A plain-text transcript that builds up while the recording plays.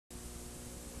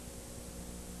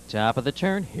Top of the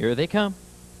turn, here they come.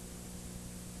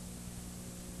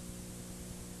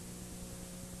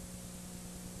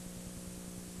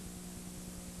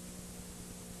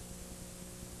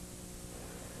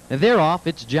 They're off.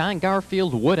 It's John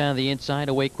Garfield Wood on the inside,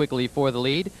 away quickly for the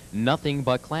lead. Nothing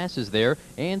But Class is there,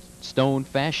 and Stone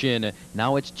Fashion.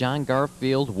 Now it's John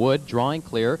Garfield Wood drawing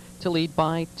clear to lead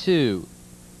by 2.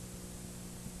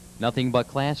 Nothing But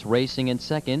Class racing in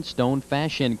second. Stone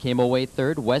Fashion came away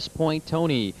third. West Point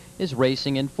Tony is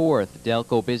racing in fourth.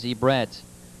 DELCO Busy Brett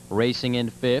racing in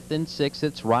fifth. And sixth,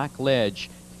 it's Rock Ledge.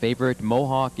 Favorite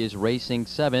Mohawk is racing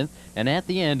seventh, and at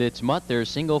the end it's Mutt. They're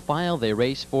single file. They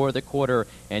race for the quarter,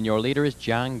 and your leader is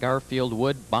John Garfield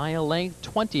Wood by a length,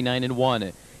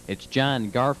 29-1. It's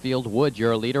John Garfield Wood,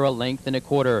 your leader, a length and a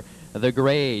quarter. The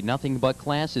gray, Nothing But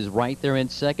Class, is right there in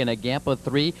second, a gap of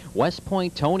 3. West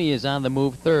Point Tony is on the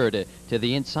move third. To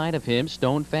the inside of him,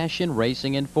 Stone Fashion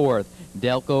racing in fourth.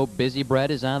 DELCO Busy Brett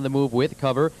is on the move with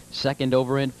cover. Second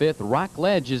over in fifth. Rock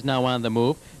Ledge is now on the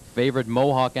move. Favorite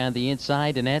Mohawk on the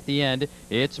inside, and at the end,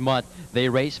 it's Mutt. They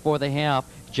race for the half.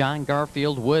 John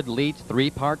Garfield Wood leads 3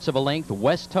 parts of a length.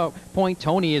 West Point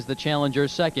Tony is the challenger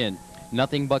second.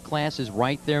 Nothing But Class is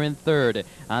right there in third.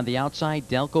 On the outside,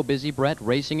 DELCO Busy Brett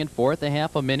racing in fourth, a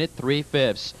half a minute,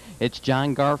 3/5. It's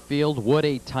John Garfield Wood,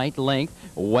 a tight length.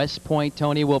 West Point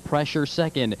Tony will pressure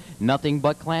second. Nothing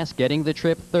But Class getting the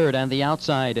trip third. On the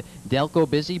outside, DELCO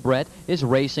Busy Brett is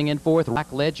racing in fourth.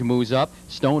 Rock Ledge moves up.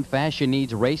 Stone Fashion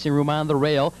needs racing room on the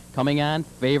rail. Coming on,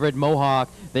 Favorite Mohawk.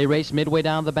 They race midway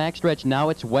down the backstretch. Now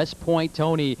it's West Point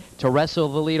Tony to wrestle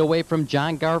the lead away from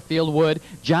John Garfield Wood.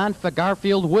 John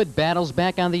Garfield Wood battles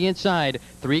back on the inside.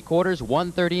 3/4,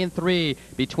 1:30-3.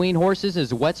 Between horses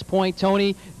is West Point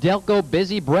Tony. DELCO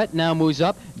Busy Brett now moves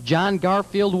up. John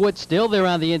Garfield Wood still there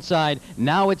on the inside.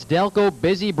 Now it's DELCO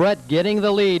Busy Brett getting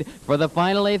the lead for the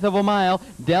final eighth of a mile.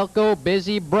 DELCO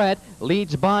Busy Brett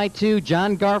leads by 2.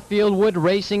 John Garfield Wood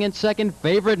racing in second.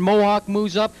 Favorite Mohawk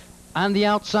moves up on the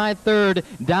outside third.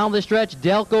 Down the stretch,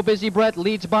 DELCO Busy Brett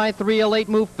leads by 3. A late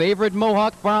move, Favorite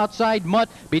Mohawk far outside. Mutt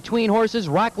between horses,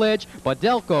 Rock Ledge, but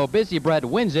DELCO Busy Brett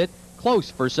wins it close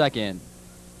for second.